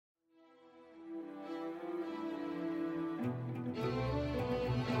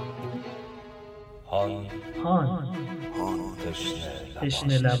هان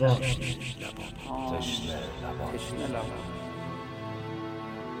تشنه لبان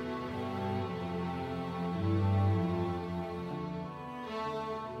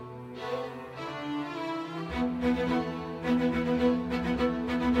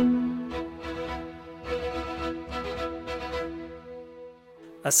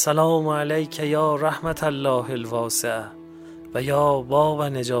السلام علیک یا رحمت الله الواسعه و یا باب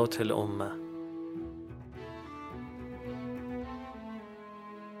نجات الامه.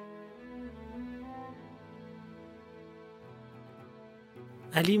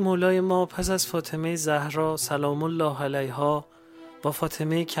 علی مولای ما پس از فاطمه زهرا سلام الله علیها با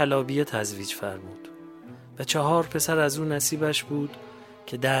فاطمه کلابیه تزویج فرمود و 4 پسر از او نصیبش بود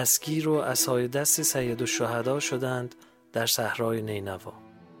که دستگیر و عصای دست سید الشهدا شدند در صحرای نینوا.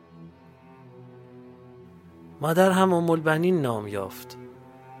 مادر هم ام البنین نام یافت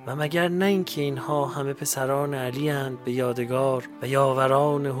و مگر نه اینکه اینها همه پسران علی اند به یادگار و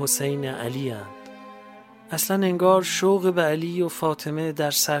یاوران حسین علی اند. اصلا انگار شوق به علی و فاطمه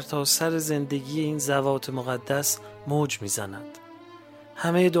در سرتاسر زندگی این زوات مقدس موج میزند.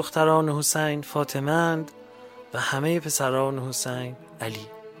 همه دختران حسین فاطمه اند و همه پسران حسین علی.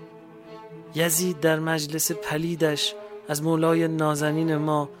 یزید در مجلس پلیدش از مولای نازنین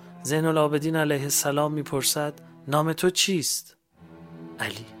ما زین العابدین علیه السلام میپرسد نام تو چیست؟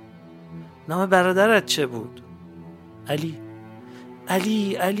 علی. نام برادرت چه بود؟ علی.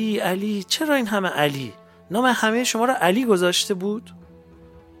 علی علی علی. چرا این همه علی؟ نام همه شما را علی گذاشته بود؟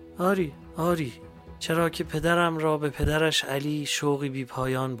 آری چرا که پدرم را به پدرش علی شوقی بی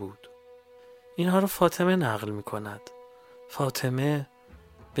پایان بود. اینها را فاطمه نقل می کند. فاطمه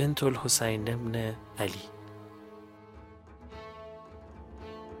بنت الحسین ابن علی.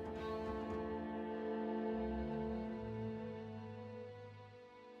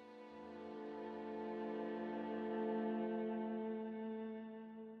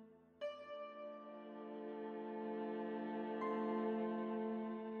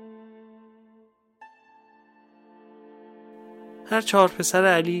 هر 4 پسر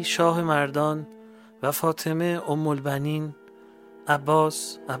علی شاه مردان و فاطمه ام البنین،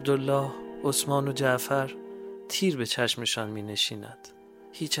 عباس، عبدالله، عثمان و جعفر تیر به چشمشان می نشیند.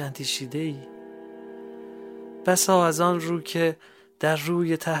 هیچ اندیشیده ای؟ بسا از آن رو که در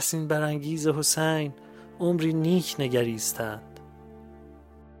روی تحسین برانگیز حسین عمری نیک نگریستند.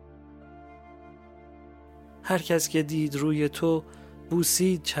 هر کس که دید روی تو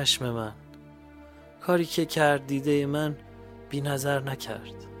بوسید چشم من، کاری که کرد دیده من بی نظر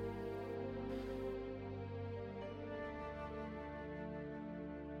نکرد.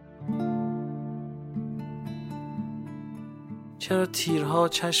 چرا تیرها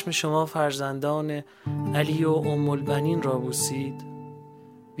چشم شما فرزندان علی و ام البنین را بوسید؟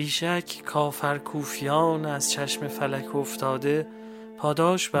 بیشک کافر کوفیان از چشم فلک افتاده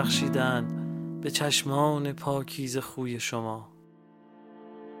پاداش بخشیدند به چشمان پاکیز خوی شما.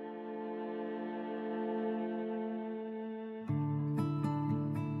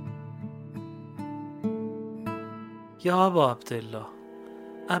 یا ابا عبدالله،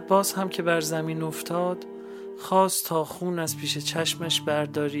 عباس هم که بر زمین افتاد خواست تا خون از پیش چشمش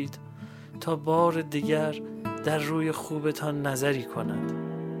بردارید تا بار دیگر در روی خوبتان نظری کند.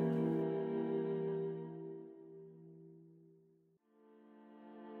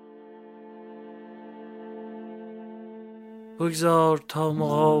 بگذار تا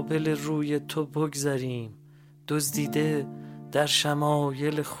مقابل روی تو بگذریم، دزدیده در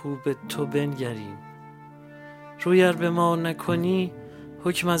شمایل خوب تو بنگریم. روی ار به ما نکنی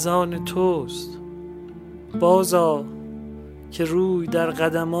حکم از آن توست، بازا که روی در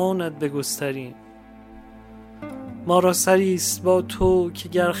قدمانت بگستریم. ما را سریست با تو که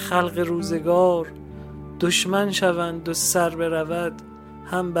گر خلق روزگار دشمن شوند و سر برود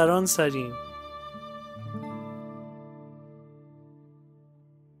هم بران سریم.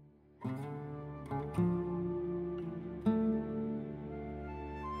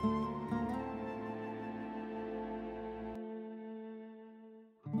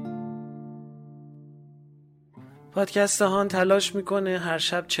 پادکست هان تلاش میکنه هر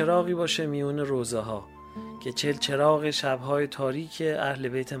شب چراغی باشه میون روزه ها که 40 چراغ شبهای تاریک اهل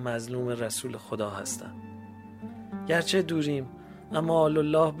بیت مظلوم رسول خدا هستند. گرچه دوریم اما آل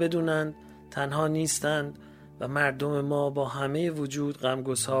الله بدونند تنها نیستند و مردم ما با همه وجود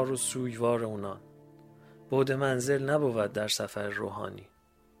غمگسار و سوگوار اونان. بعد منزل نبود در سفر روحانی.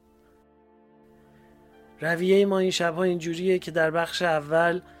 رویه ما این شبها اینجوریه که در بخش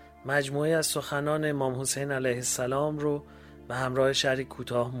اول مجموعه از سخنان امام حسین علیه السلام رو به همراه شرح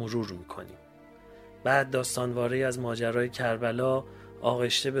کوتاه مرور میکنیم. بعد داستانواره از ماجرای کربلا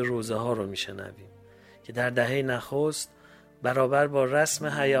آغشته به روزه ها رو میشنویم که در دهه نخست برابر با رسم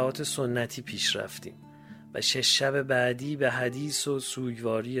حیات سنتی پیش رفتیم و 6 شب بعدی به حدیث و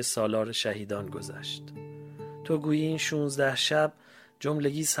سوگواری سالار شهیدان گذشت. تو گویی این 16 شب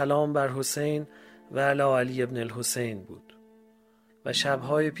جملگی سلام بر حسین و علی علی ابن الحسین بود و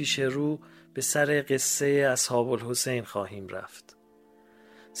شبهای پیش رو به سر قصه اصحاب الحسین خواهیم رفت.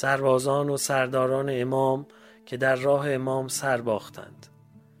 سربازان و سرداران امام که در راه امام سر باختند.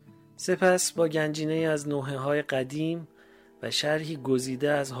 سپس با گنجینه از نوحه‌های قدیم و شرحی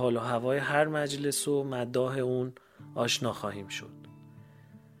گزیده از حال و هوای هر مجلس و مداح اون آشنا خواهیم شد.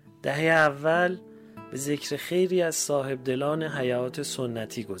 دهه اول به ذکر خیری از صاحب دلان حیات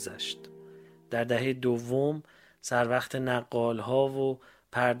سنتی گذشت. در دهه دوم سر وقت نقال ها و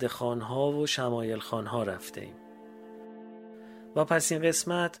پرده خان ها و شمایل خان ها رفته ایم. و پس این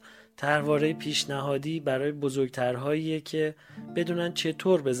قسمت طرحواره پیشنهادی برای بزرگترهاییه که بدونن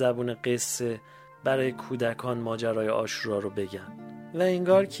چطور به زبون قصه برای کودکان ماجرای عاشورا رو بگن و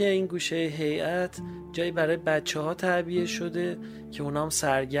انگار که این گوشه هیئت جایی برای بچه ها تعبیه شده که اونام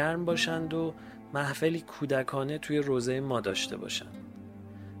سرگرم باشند و محفلی کودکانه توی روزه ما داشته باشند.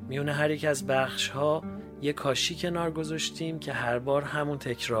 میونه هر یک از بخش ها یک کاشی کنار گذاشتیم که هر بار همون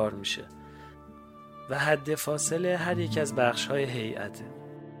تکرار میشه و حد فاصله هر یک از بخش های هیئته.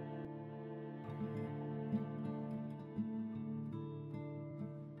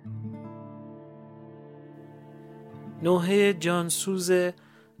 نوحه جانسوز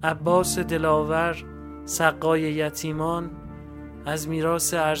عباس دلاور سقای یتیمان از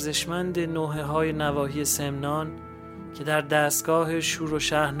میراث ارزشمند نوحه‌های نواحی سمنان که در دستگاه شور و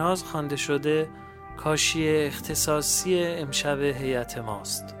شهناز خوانده شده کاشی اختصاصی امشب هیئت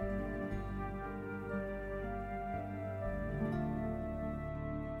ماست.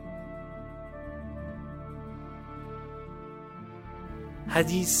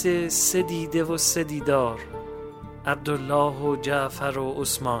 حدیث 3 دیده و 3 دیدار، عبدالله و جعفر و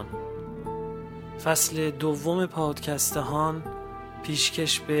عثمان. فصل دوم پادکستهان،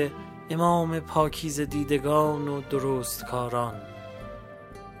 پیشکش به امام پاکیز دیدگان و درستکاران.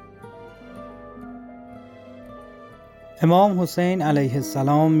 امام حسین علیه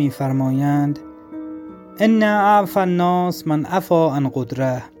السلام می‌فرمایند ان اعفى الناس من عفا عن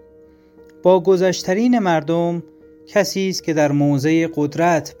قدره. با گذشترین مردم کسی است که در موضع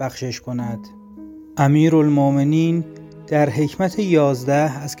قدرت بخشش کند. امیرالمومنین در حکمت 11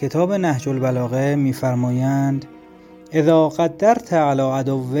 از کتاب نهج البلاغه می‌فرمایند اذا قدرت علی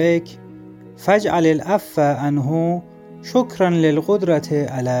عدوک فاجعل العفو عنه شکرا للقدرت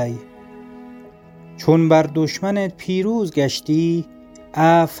علی. چون بر دشمنت پیروز گشتی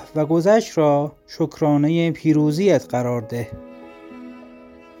عفو و گذشت را شکرانه پیروزیت قرار ده.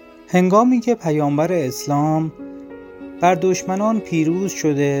 هنگامی که پیامبر اسلام بر دشمنان پیروز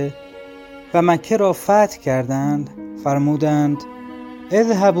شده و مکه را فتح کردند فرمودند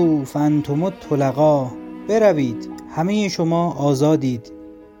اذهبوا فانتم الطلقاء، بروید همه شما آزادید.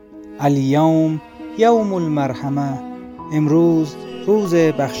 الیوم یوم المرحمه، امروز روز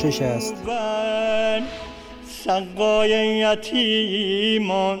بخشش است. سقای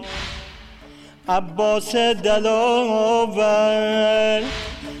یتیمان عباس دلاور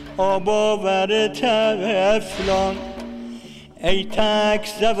آب آور طفلان ای تک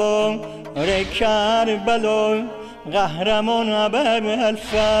زبان کربلا قهرمان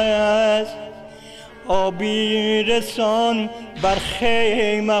ابوالفضل آبی رسان بر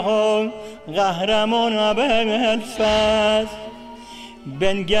خیمه ها قهرمان ابوالفضل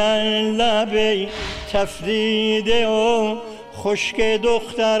بنگر لبی تفریده و خشک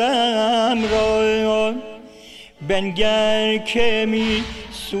دخترم را بنگر که می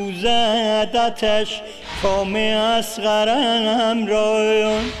سوزدتش کام اصغرم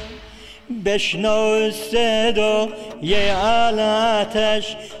را بشنو صدای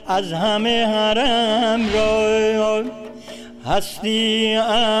علتش از همه حرم را هستی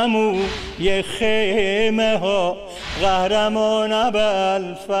عموی خیمه ها قهرمان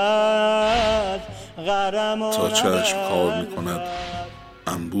ابوالفضل تا چشم کار میکند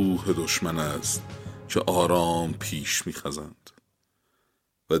انبوه دشمن است که آرام پیش میخزند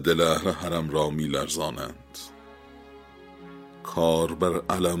و دل اهل حرم را میلرزانند. کار بر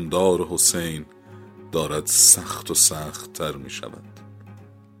علمدار حسین دارد سخت و سخت تر می شود.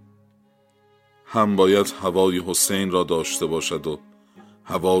 هم باید هوای حسین را داشته باشد و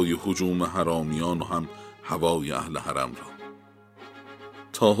هوای هجوم حرامیان و هم هوای اهل حرم را.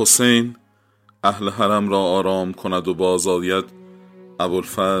 تا حسین اهل حرم را آرام کند و بازآید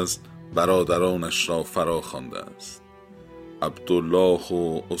ابوالفضل برادرانش را فرا خوانده است. عبدالله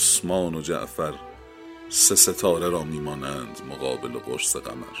و عثمان و جعفر 3 ستاره را میمانند مقابل قرص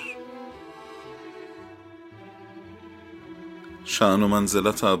قمر. شأن و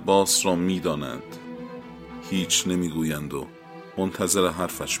منزلت عباس را می دانند، هیچ نمی گویند و منتظر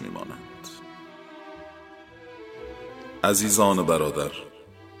حرفش می مانند. عزیزان برادر،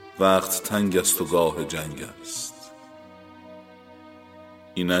 وقت تنگ است و گاه جنگ است.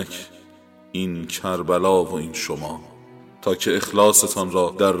 اینک این کربلا و این شما، تا که اخلاصتان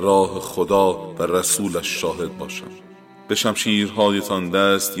را در راه خدا و رسولش شاهد باشم. به شمشیرهایتان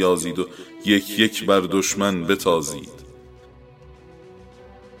دست یازید و یک یک بر دشمن بتازید.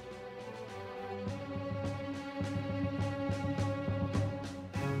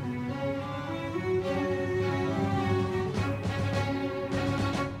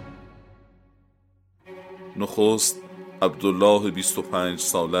 نخست عبدالله 25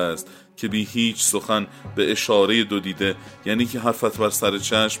 ساله است که بی هیچ سخن به اشاره دو دیده، یعنی که حرفت بر سر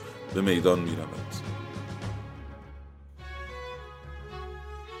چشم، به میدان می رود.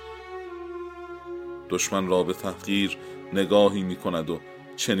 دشمن را به تحقیر نگاهی می کند و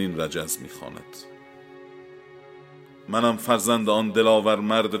چنین رجز می خواند: منم فرزند آن دلاور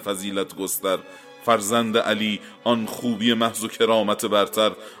مرد فضیلت گستر، فرزند علی آن خوبی محض و کرامت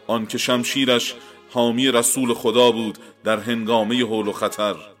برتر، آن که شمشیرش حامی رسول خدا بود در هنگامه هول و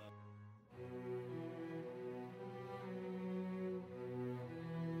خطر.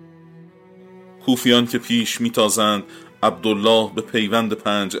 کوفیان که پیش میتازند، عبدالله به پیوند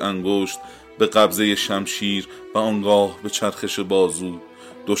 5 انگشت، به قبضه شمشیر و آنگاه به چرخش بازو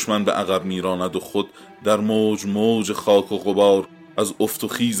دشمن به عقب میراند و خود در موج موج خاک و غبار از افت و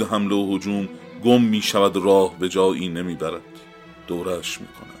خیز حمله و هجوم گم میشود، راه به جایی نمیبرد. دورش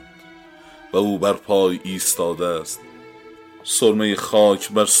میکند و او بر پای ایستاده است، سرمه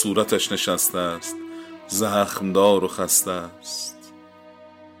خاک بر صورتش نشسته است، زخمدار و خسته است.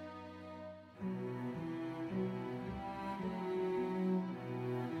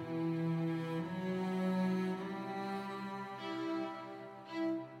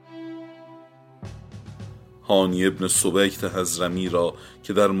 هانی ابن سبیت حضرمی را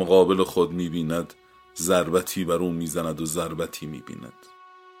که در مقابل خود می‌بیند، ضربتی بر او می‌زند و ضربتی می‌بیند.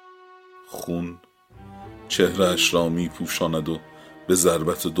 خون چهرهش را می‌پوشاند و به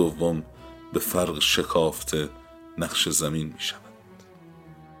ضربت دوم به فرق شکافته نقش زمین می‌شود.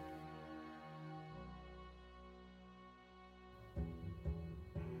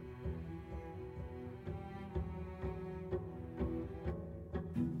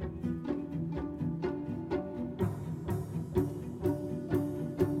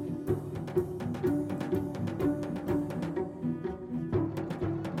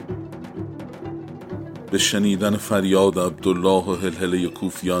 به شنیدن فریاد عبدالله و هلهله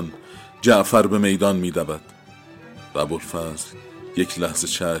کوفیان، جعفر به میدان می‌دود و ابوالفضل یک لحظه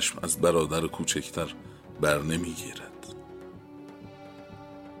چشم از برادر کوچکتر بر نمی‌گیرد.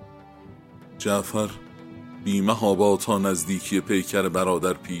 جعفر بی‌محابا تا نزدیکی پیکر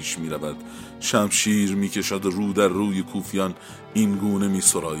برادر پیش می‌رود، شمشیر می‌کشد و رو در روی کوفیان این گونه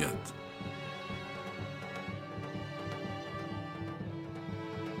می‌سراید: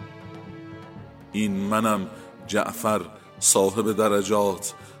 این منم جعفر، صاحب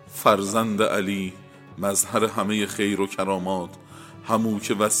درجات، فرزند علی، مظهر همه خیر و کرامات، همو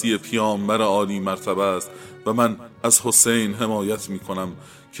که وصی پیامبر عالی مرتبه است و من از حسین حمایت می کنم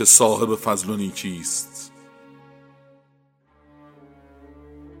که صاحب فضل و نیکی است.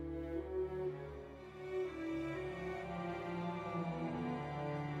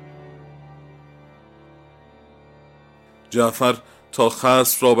 جعفر تا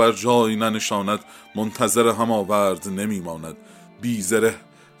خصف را بر جای ننشاند منتظر هم آورد نمی ماند، بیزره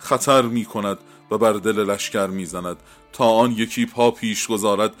خطر می کند و بر دل لشکر می زند. تا آن یکی پا پیش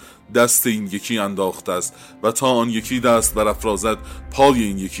گذارد دست این یکی انداخته است و تا آن یکی دست برافرازد پای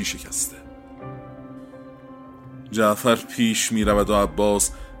این یکی شکسته. جعفر پیش می رود و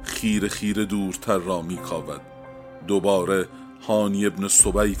عباس خیر خیر دورتر را می کاود. دوباره هانی ابن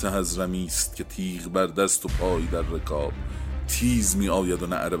سبیت حضرمی است که تیغ بر دست و پای در رکاب تیز می آید و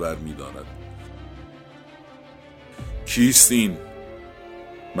نعره بر می دارد: کیست این؟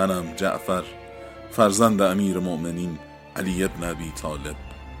 منم جعفر، فرزند امیر مؤمنین علی ابن ابی طالب،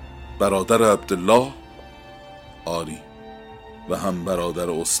 برادر عبدالله؟ آری، و هم برادر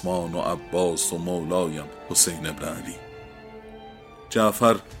عثمان و عباس و مولایم حسین ابن علی.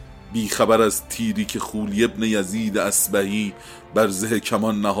 جعفر بی خبر از تیری که خولی ابن یزید اصبهی بر زه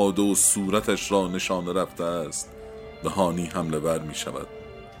کمان نهاده و صورتش را نشانه رفته است، به هانی حمله بر می شود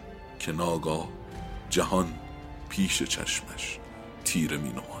که ناگاه جهان پیش چشمش تیره می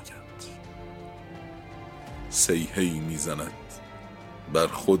نماید. سیحه‌ای می زند، بر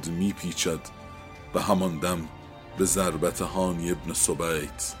خود می پیچد و همان دم به ضربت هانی ابن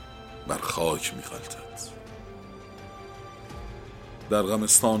سبیت بر خاک می غلطد. در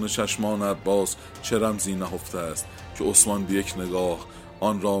غمستان چشمان عباس چه رمزی نهفته است که عثمان به یک نگاه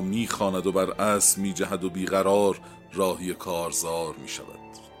آن را می‌خواند و بر اسب می‌جهد و بیقرار راهی کارزار می‌شود.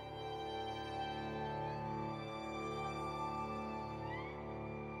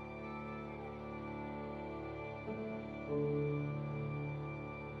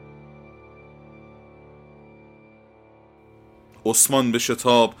 عثمان به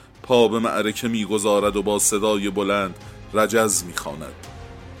شتاب پا به معرکه می‌گذارد و با صدای بلند رجز می‌خواند: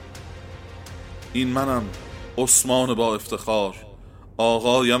 این منم، عثمان با افتخار.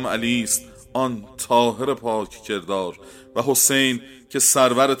 آقایم علی است، آن طاهر پاک کردار، و حسین که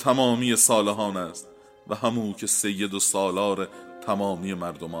سرور تمامی صالحان است و همو که سید و سالار تمامی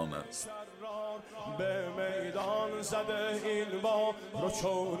مردمان است. به میدان زده این با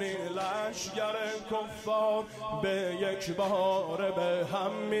رچونی لشگر کفار، به یک بار به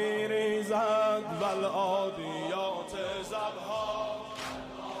هم میریزد والعادیات ضبحا،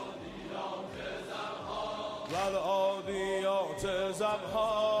 والعادیات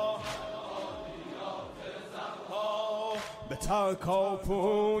ضبحا. به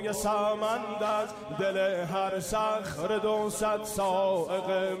تکاپوی سمند از دل هر صخره 200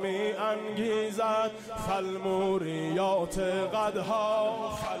 صاعقه می انگیزد فالموریات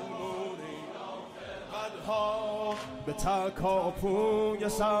قدها، فالموریات قدها. به تکاپوی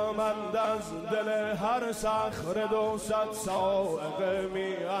سمند از دل هر صخره 200 صاعقه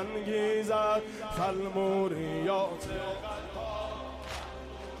می انگیزد فالموریات قدها.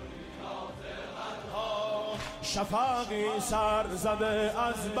 شفقی سر زده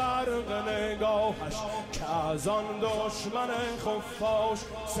از برق نگاهش که از آن دشمن خفاش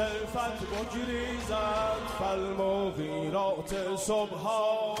صفت بگریزد فالمغیرات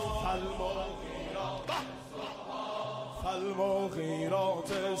صبحا،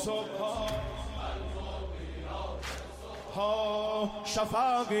 فالمغیرات صبحا.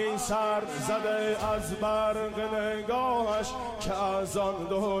 شفقی سر زده از برق نگاهش که از آن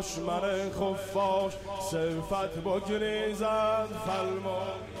دشمن خفاش صفت بگریزد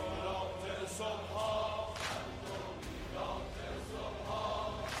فالمغیرات صبحا.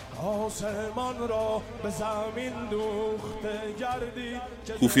 آسمان را به زمین دوخته گردید.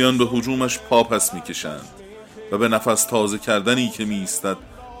 کوفیان به هجومش پا پس میکشند و به نفس تازه کردنی که میایستد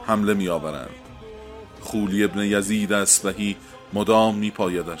حمله میآورند. خولی ابن یزید اصبهی مدام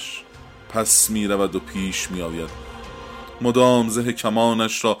میپایدش، پس میرود و پیش میآید، مدام زه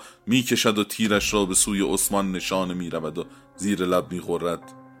کمانش را میکشد و تیرش را به سوی عثمان نشانه میرود و زیر لب میخورد: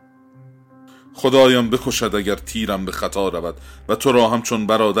 خدایم بکشد اگر تیرم به خطا رود و تو را همچون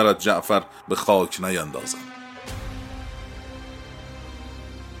برادرت جعفر به خاک نیندازم.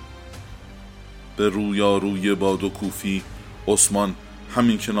 به رویاروی باد و کوفی عثمان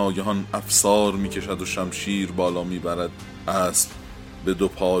همین که ناگهان افسار میکشد و شمشیر بالا میبرد، اسب به 2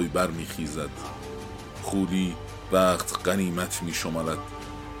 پای بر میخیزد. خولی وقت غنیمت میشمارد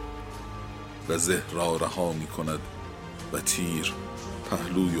و زه را رها میکند و تیر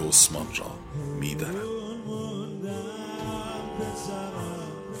پهلوی عثمان را میدرد.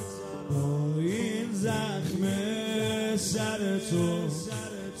 با این زخم سر تو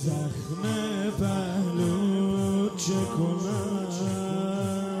زخم پهلو چه کنم؟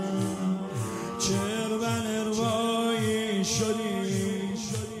 چرون اروایی شدی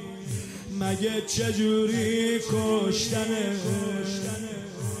مگه چجوری کشتنه؟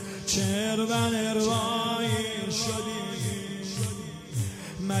 چرون اروایی شدی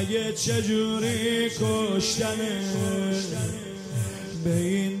مگه چجوری کشتنه؟ به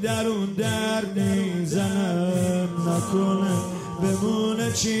این درون درد میزنم نکنه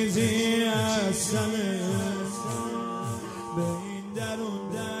بمونه چیزی هستنه. به این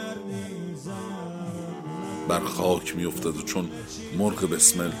درون درد میزنم بر خاک میافتد و چون مرغ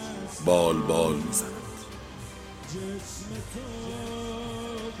بسمل بال بال میزند.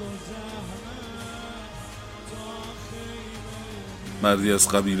 مردی از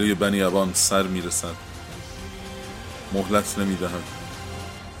قبیله بنی ابان سر میرسد، مهلت نمیدهد،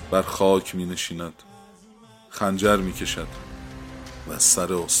 بر خاک می نشیند، خنجر می کشد و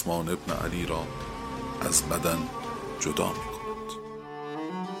سر عثمان ابن علی را از بدن جدا می کند.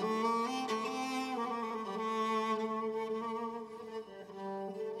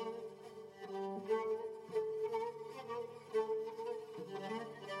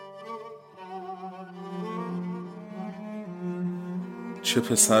 چه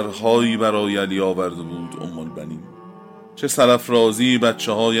پسرهایی برای علی آورده بود ام البنین، چه سرافرازی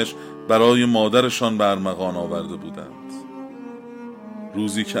بچه هایش برای مادرشان به ارمغان آورده بودند.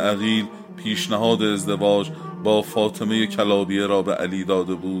 روزی که عقیل پیشنهاد ازدواج با فاطمه کلابیه را به علی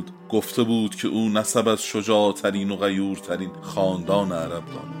داده بود. گفته بود که او نسب از شجاعترین و غیورترین خاندان عرب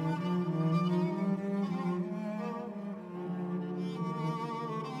دارد.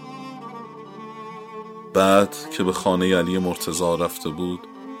 بعد که به خانه علی مرتضی رفته بود،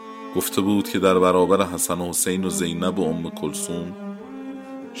 گفته بود که در برابر حسن و حسین و زینب و ام کلثوم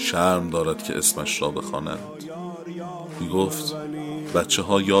شرم دارد که اسمش را بخواند. می گفت بچه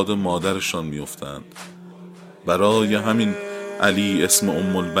ها یاد مادرشان می افتند. برای همین علی اسم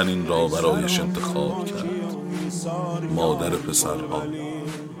ام البنین را برایش انتخاب کرد. مادر پسرها.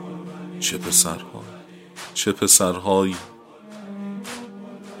 چه پسرها، چه پسرهایی.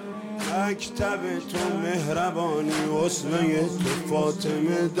 مکتب تو مهربانی، اسمه تو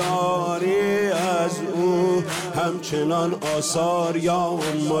فاطمه داری، از او همچنان آثار یا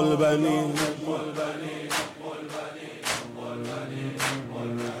ام البنین.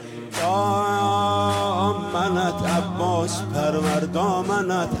 دامنت عباس پرور،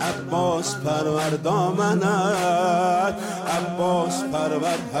 دامنت عباس پرور، دامنت عباس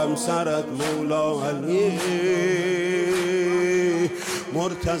پرور، همسرت مولا علی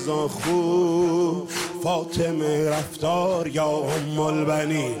مرتضی خوب، فاطمه رفتار یا ام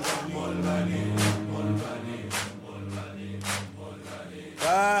البنین.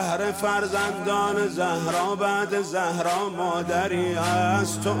 بهر فرزندان زهرا بعد زهرا مادری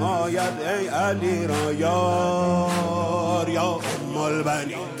از تو آید ای علی را یار یا ام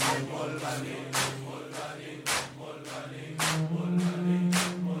البنین.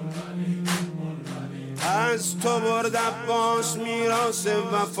 از تو برد عباس میراث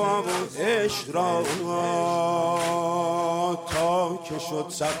وفا و عشق را، تا که شد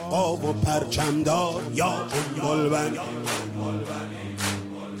سقا و پرچمدار یا ام البنین.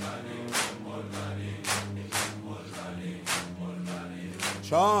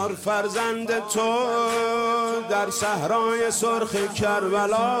 چار فرزند تو در صحرای سرخ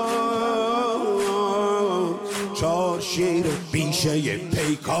کربلا، چار شیر بیشه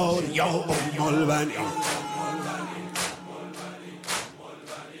پیکار یا ام البنین.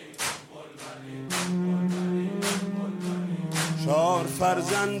 چار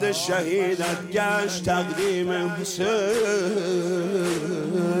فرزند شهیدت گشت تقدیم حسین،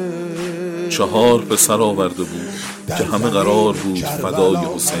 4 پسر آورده بود که همه قرار بود فدای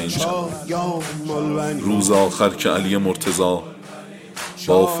حسین شد. روز آخر که علی مرتضی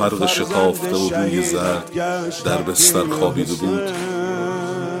با فرق شکافته و روی زرد در بستر خوابیده بود،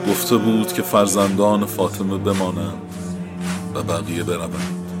 گفته بود که فرزندان فاطمه بمانند و بقیه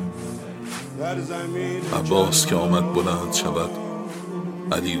بروند. عباس که آمد بلند شود،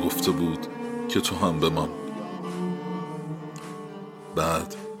 علی گفته بود که تو هم بمان.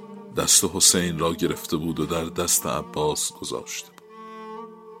 بعد دست حسین را گرفته بود و در دست عباس گذاشته بود.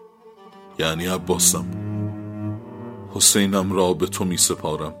 یعنی عباسم، حسینم را به تو می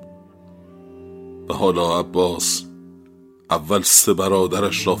سپارم. و حالا عباس اول 3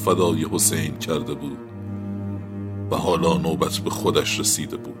 برادرش را فدای حسین کرده بود و حالا نوبت به خودش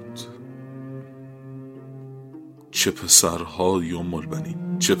رسیده بود. چه پسرهایی ام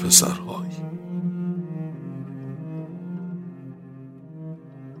البنین، چه پسرهایی.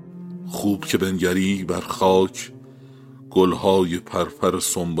 خوب که بنگری بر خاک، گلهای پرپر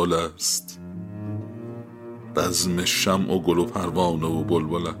سنبل است، بزم شمع و گل و پروانه و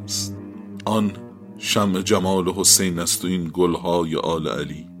بلبل است. آن شمع جمال حسین است و این گلهای آل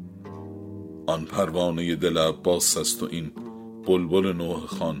علی، آن پروانه دل عباس است و این بلبل نوح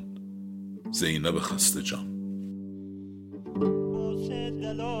خان زینب خسته جان.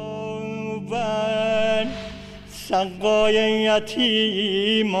 سقای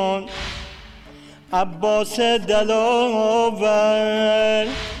یتیمان، عباس دلاور،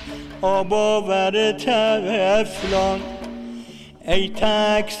 آب آور طفلان، ای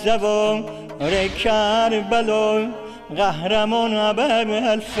تک زوار کربلا، قهرمان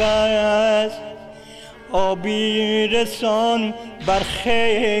ابوالفضل، آبی رسان بر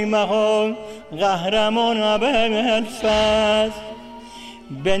خیمه ها، قهرمان ابوالفضل.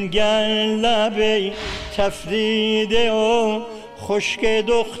 بنگر لب تفریده و خشک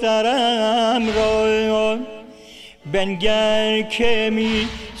دخترم را، بنگر که می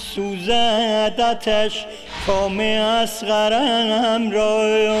سوزد آتش کام اصغرم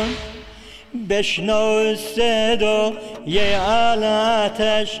را، بشنو صدای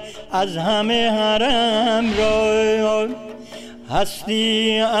آتش از همه حرم را.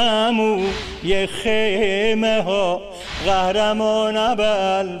 هستی عموی خیمه ها، قهرمان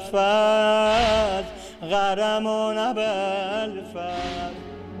ابوالفضل، قهرمان ابوالفضل.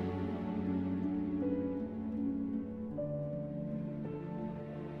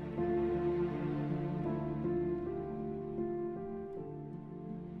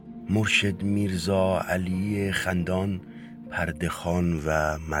 مرشد میرزا علی خندان پردهخوان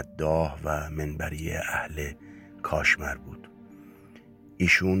و مداح و منبری اهل کاشمر بود.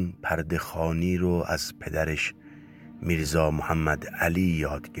 ایشون پردهخوانی رو از پدرش میرزا محمد علی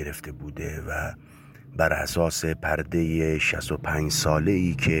یاد گرفته بوده و بر اساس پرده 65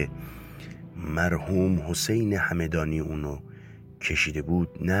 ساله‌ای که مرحوم حسین همدانی اونو کشیده بود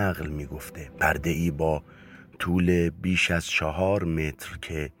نقل میگفته. پرده‌ای با طول بیش از 4 متر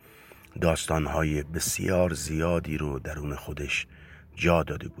که داستانهای بسیار زیادی رو درون خودش جا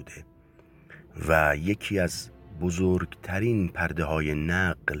داده بوده و یکی از بزرگترین پرده های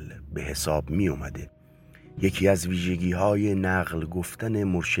نقل به حساب می اومده. یکی از ویژگی های نقل گفتن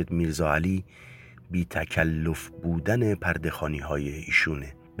مرشد میرزا علی بی تکلف بودن پردهخوانی های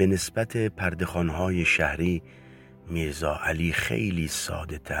ایشونه. به نسبت پردهخوانی های شهری میرزا علی خیلی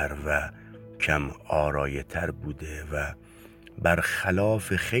ساده تر و کم آرایه تر بوده و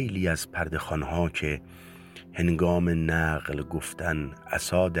برخلاف خیلی از پردهخوان‌ها که هنگام نقل گفتن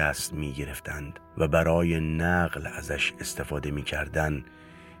عصا دست می گرفتند و برای نقل ازش استفاده می کردن،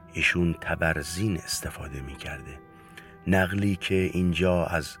 ایشون تبرزین استفاده می کرده. نقلی که اینجا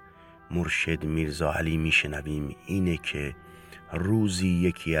از مرشد میرزا علی می شنویم اینه که روزی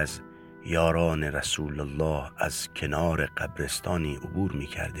یکی از یاران رسول الله از کنار قبرستانی عبور می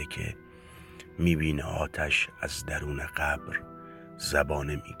کرده که می بینه آتش از درون قبر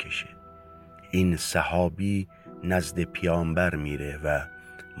زبانه می کشه. این صحابی نزد پیامبر میره و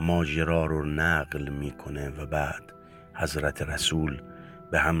ماجرا رو نقل میکنه و بعد حضرت رسول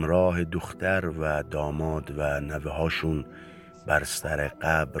به همراه دختر و داماد و نوه هاشون بر سر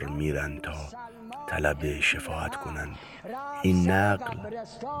قبر میرن تا طلب شفاعت کنند. این نقل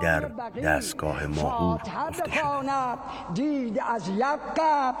در دستگاه ماهور گفته شده. دید از یک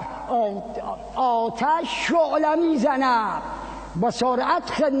قبر آتش شعله میزند، با سرعت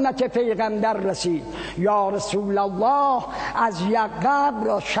خدمت پیغمبر رسید. یا رسول الله، از یک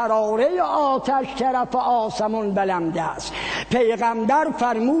قبر شراره آتش طرف آسمون بلند است. پیغمبر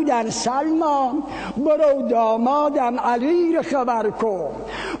فرمودن سلمان برو دامادم علی رو خبر کن،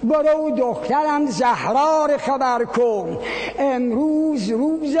 برو دخترم زهرا رو خبر کن، امروز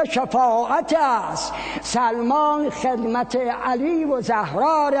روز شفاعت است. سلمان خدمت علی و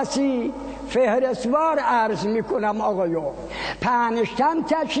زهرا رسید. فهرستوار عرض میکنم آقایون، 5 تن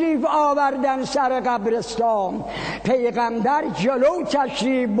تشریف آوردن سر قبرستان. پیغمبر جلو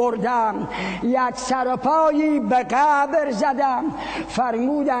تشریف بردم، یک سرپایی به قبر زدم.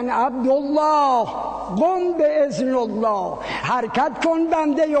 فرمودن عبدالله قم به اذن الله، حرکت کن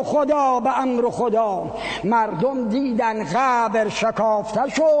بنده خدا به امر خدا. مردم دیدن قبر شکافته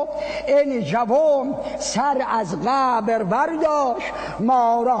شد. این جوان سر از قبر برداشت،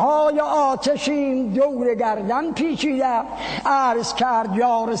 مارهای آتشین دور گردن پیچیدم. عرض کرد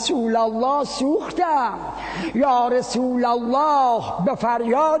یا رسول الله سوختم، یا رسول الله به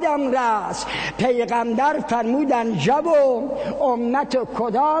فریادم رس. پیغمبر فرمودن جوان امت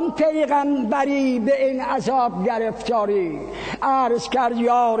کدام پیغمبری به این عذاب گرفتاری؟ عرض کرد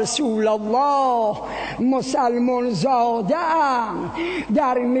یا رسول الله مسلمان زاده ام،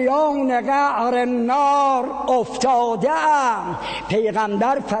 در میان قعر نار افتاده ام.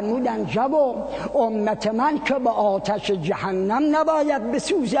 پیغمبر فرمودن جوان امت من که به آتش جهنم نباید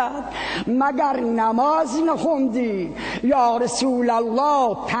بسوزد مگر نماز نخوندی؟ یا رسول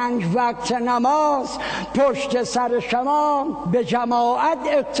الله 5 وقت نماز پشت سر شما به جماعت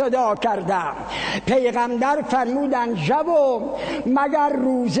اقتدا کردم. پیغمبر فرمودن جوان مگر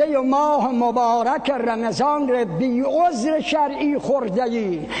روزه ماه مبارک رمضان را بی عذر شرعی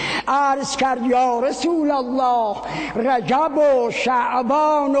خورده‌ای؟ عرض کرد یا رسول الله رجب و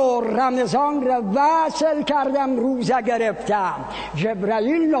شعبان و رمضان را وصل کردم، روزه گرفتم.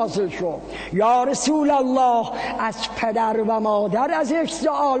 جبرائیل نازل شد یا رسول الله از پدر و مادر ازش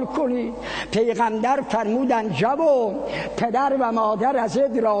سوال کنید. پیغمبر فرمودن جوان پدر و مادر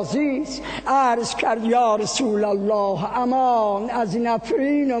ازت راضی است؟ عرض کرد یا رسول الله امان از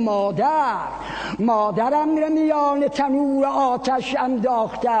نفرین مادر. مادرم را میان تنور آتش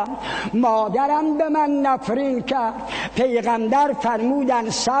انداختم، مادرم به من نفرین کرد. پیغمبر فرمودن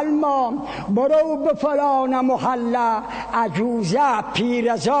سلمان برو به فلان محله عجوزه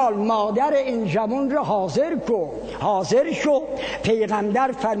پیرزال مادر این جوان را حاضر کن. حاضر شد.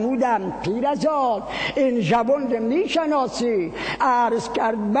 پیغمبر فرمودن پیرزال این جوان را میشناسی؟ عرض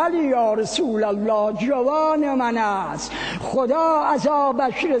کرد بلی یا رسول الله جوان من است، خدا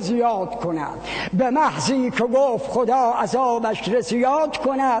عذابش را زیاد کند. به محضی که گفت خدا عذابش را زیاد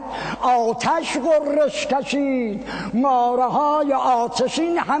کند آتش غرش کشید، مارهای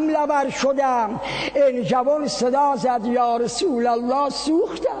آتشین حمله ور شدم. این جوان صدا زد یا رسول الله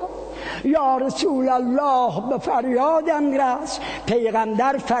سوختم. یا رسول الله به فریادم رس.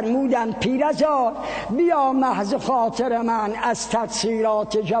 پیغمبر فرمودند پیرزاد بیا محض خاطر من از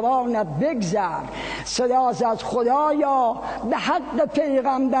تقصیرات جوانت بگذر. صدا زد خدایا به حق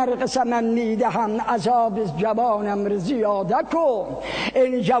پیغمبر قسمم میدهم عذاب جوانم را زیاده کن.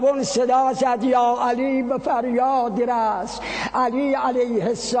 این جوان صدا زد یا علی به فریاد رس. علی علیه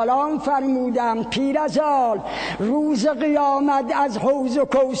السلام فرمودم پیرزال روز قیامت از حوض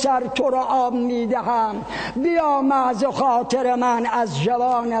کوثر تو را آب میدهم، بیا محض خاطر من از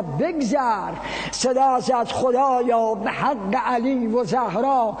جوانت بگذر. صدا زد خدایا به حق علی و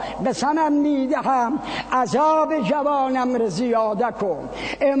زهرا قسمم میدهم عذاب جوانم را زیاده کن.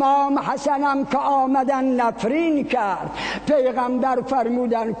 امام حسنم که آمدن نفرین کرد، پیغمبر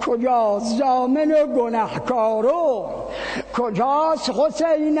فرمودن کجاست ضامن گنهکارو، کجاست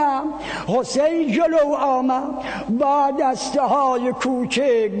حسینم؟ حسین جلو آمد با دسته های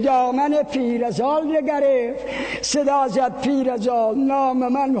کوچک دامن پیرزال گرفت. صدا زد پیرزال نام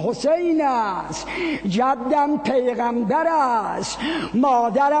من حسین است، جدم پیغمبر است،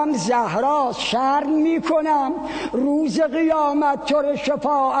 مادرم زهراست. شرط میکنم روز قیامت تو را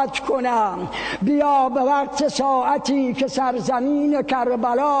شفاعت کنم. بیا به وقت ساعتی که سرزمین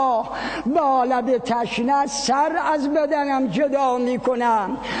کربلا با لب تشنه سر از بدنم جدا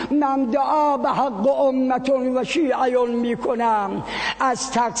میکنم، من دعا به حق امتون و شیعیون میکنم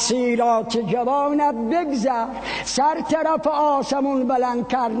از تقصیرات جوانت بگذر. سر طرف آسمون بلند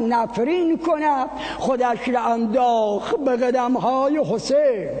کرد نفرین کند، خودش را انداخت به قدمهای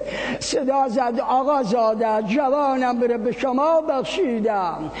حسین. صدا زد آقا زاده جوانم را به شما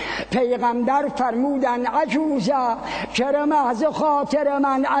بخشیدم. پیغمبر فرمودن عجوزه چرا محض خاطر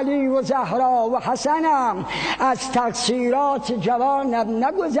من علی و زهرا و حسنم از تقصیرات جوانم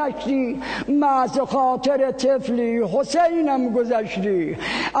نگذشتی، محض خاطر طفلی حسینم گذشتی.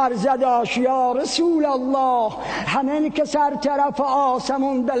 عرض داشت یا رسول الله همین که سر طرف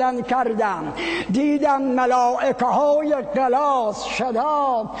آسمون بلند کردم دیدم ملائکه های غلاظ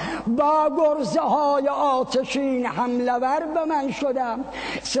شداد با گرزه های آتشین حمله ور به من شدم.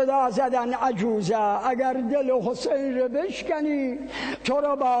 صدا زدن عجوزه اگر دل حسین رو بشکنی تو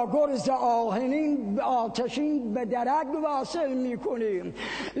رو با گرز آهنین آتشین به درک واصل میکنیم.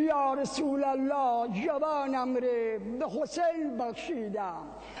 یا رسول الله جوانم رو به حسین بخشیدم.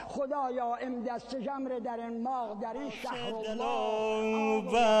 خدایا ام دست جمر در این ماه در این شهر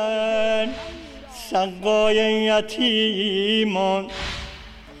الله سقای یتیمان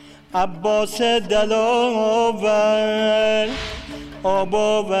عباس دلاور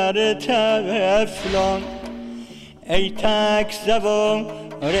آباور طفلان ای تک زبان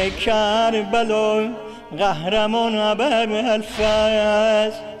کربلا قهرمان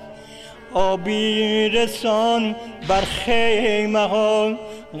ابوالفضل آبی رسان بر خیمه ها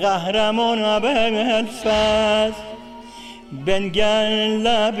قهرمان ابوالفضل بنگر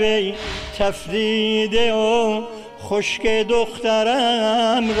لبی تفریده و خشک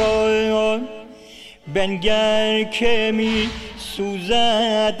دخترم را بنگر که می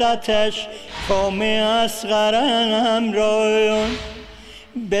سوزدتش کام اصغرم را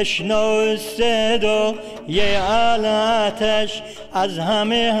بشنو صدای علتش از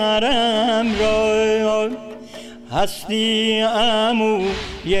همه حرم را هستی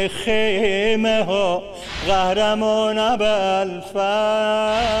عموی خیمه ها قهرمان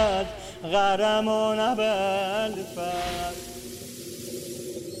ابوالفضل قهرمان ابوالفضل.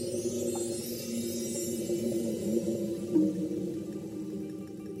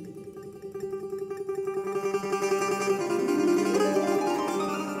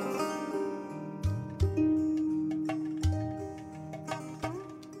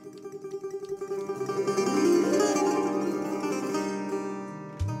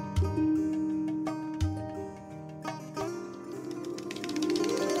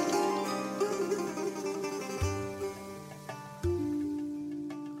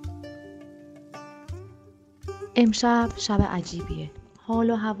 امشب شب عجیبیه. حال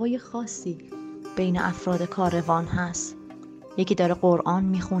و هوای خاصی بین افراد کاروان هست. یکی داره قرآن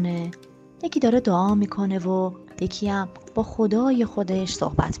میخونه، یکی داره دعا میکنه و یکی هم با خدای خودش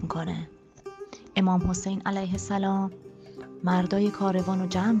صحبت میکنه. امام حسین علیه السلام مردای کاروان رو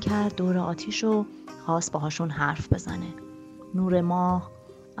جمع کرد دور آتیش و خواست باهاشون حرف بزنه. نور ماه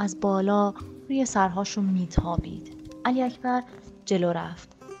از بالا روی سرهاشون میتابید. علی اکبر جلو رفت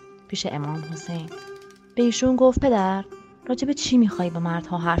پیش امام حسین. به ایشون گفت پدر راجب چی میخوای با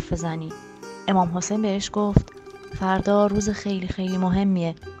مردها حرف بزنی؟ امام حسین بهش گفت فردا روز خیلی خیلی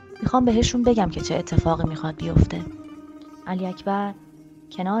مهمیه، میخوام بهشون بگم که چه اتفاقی میخواد بیفته. علی اکبر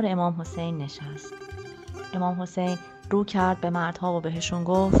کنار امام حسین نشست. امام حسین رو کرد به مردها و بهشون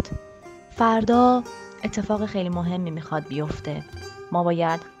گفت فردا اتفاق خیلی مهمی میخواد بیفته. ما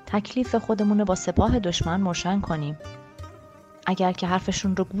باید تکلیف خودمون رو با سپاه دشمن روشن کنیم. اگر که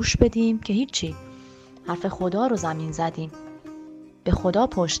حرفشون رو گوش بدیم که هیچی، حرف خدا رو زمین زدیم، به خدا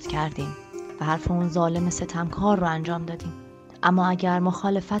پشت کردیم و حرف اون ظالم ستمکار رو انجام دادیم. اما اگر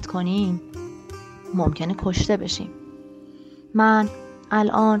مخالفت کنیم ممکنه کشته بشیم. من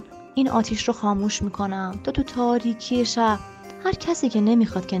الان این آتیش رو خاموش میکنم تا تو تاریکی شب هر کسی که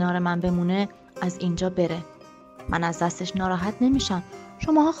نمیخواد کنار من بمونه از اینجا بره. من از دستش ناراحت نمیشم.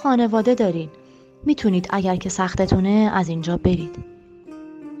 شماها خانواده دارین، میتونید اگر که سختتونه از اینجا برید.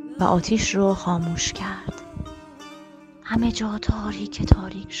 و آتیش رو خاموش کرد. همه جا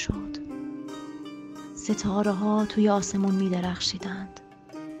تاریک شد. ستاره ها توی آسمون میدرخشیدند.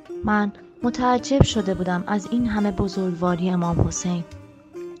 من متعجب شده بودم از این همه بزرگواری امام حسین.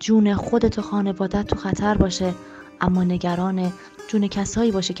 جون خودت و خانوادت تو خطر باشه، اما نگران جون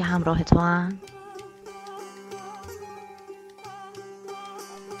کسایی باشه که همراه تو هن.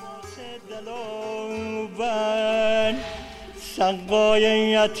 سقای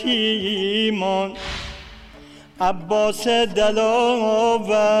یتیمان عباس دلاور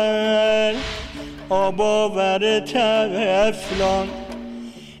آب آور طفلان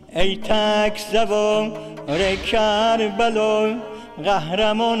ای تک زبان کربلا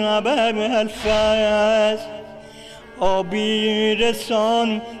قهرمان ابوالفضل آبی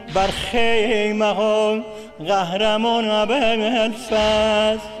رسان بر خیمه ها قهرمان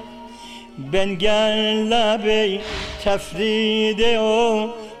ابوالفضل بنگر لبی تفریده و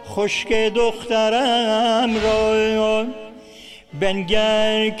خشک دخترم را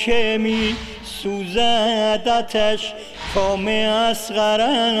بنگر که می سوزدتش کام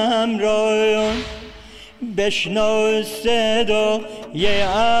اصغرم را بشنو صدای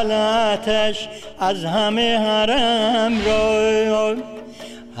علتش از همه حرم را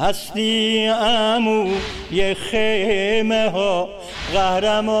هستی عموی خیمه ها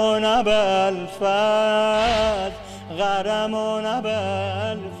قهرمان ابوالفضل قهرمان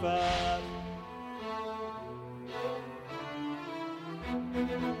ابوالفضل.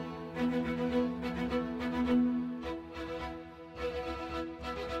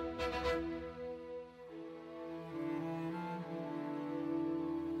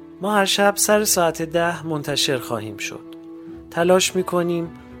 ما هر شب سر ساعت 10 منتشر خواهیم شد. تلاش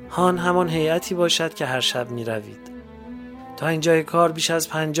میکنیم هان همان هیئتی باشد که هر شب میروید. تا اینجای کار بیش از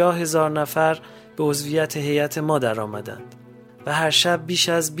 50,000 نفر به عضویت هیئت ما در آمدند و هر شب بیش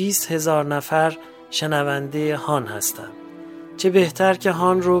از 20,000 نفر شنونده هان هستند. چه بهتر که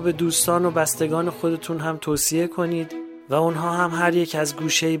هان رو به دوستان و بستگان خودتون هم توصیه کنید و اونها هم هر یک از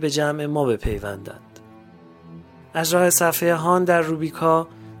گوشه‌ای به جمع ما بپیوندند. از راه صفحه هان در روبیکا،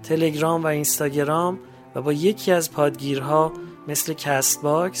 تلگرام و اینستاگرام و با یکی از پادگیرها مثل کست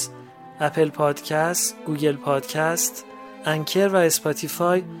باکس، اپل پادکست، گوگل پادکست، انکر و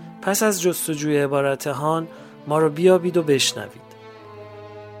اسپاتیفای پس از جستجوی عبارت هان ما رو بیابید و بشنوید.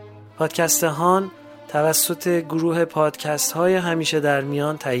 پادکست هان توسط گروه پادکست های همیشه در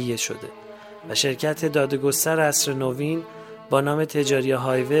میان تهیه شده و شرکت دادگستر عصر نوین با نام تجاری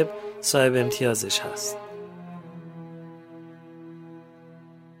های وب صاحب امتیازش هست.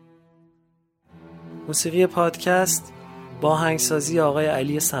 موسیقی پادکست با آهنگسازی آقای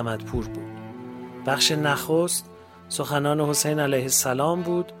علی صمدپور بود. بخش نخست سخنان حسین علیه السلام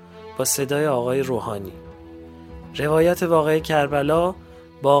بود با صدای آقای روحانی. روایت واقعه کربلا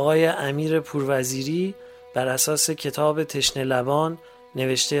با آقای امیر پوروزیری بر اساس کتاب تشنه لبان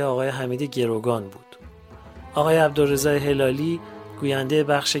نوشته آقای حمید گروگان بود. آقای عبدالرضا هلالی گوینده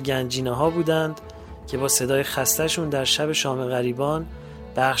بخش گنجینه ها بودند که با صدای خسته‌شون در شب شام غریبان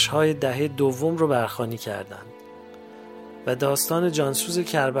بخش‌های دهه دوم رو برخوانی کردند و داستان جانسوز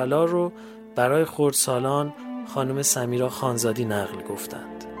کربلا رو برای خردسالان خانم سمیرا خانزادی نقل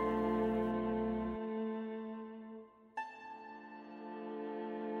گفتند.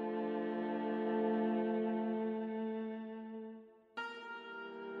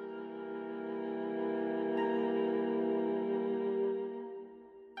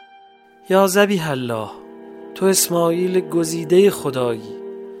 یا ذبیح الله، تو اسماعیل گزیده خدایی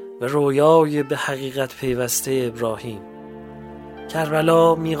و رویای به حقیقت پیوسته ابراهیم.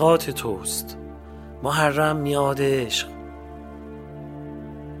 کربلا میقات توست، محرم میعاد عشق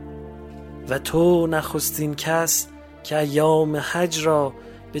و تو نخستین کس که ایام حج را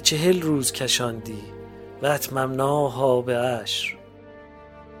به 40 روز کشاندی و اتممناها به 10.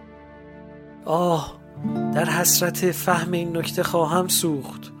 آه، در حسرت فهم این نکته خواهم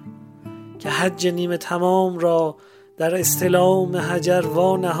سوخت که حج نیمه تمام را در استلام حجر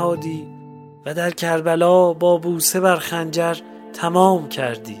وا نهادی و در کربلا با بوسه بر خنجر تمام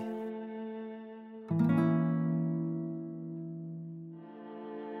کردی.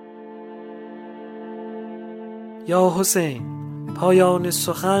 یا حسین، پایان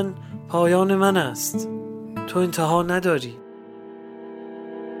سخن پایان من است، تو انتها نداری.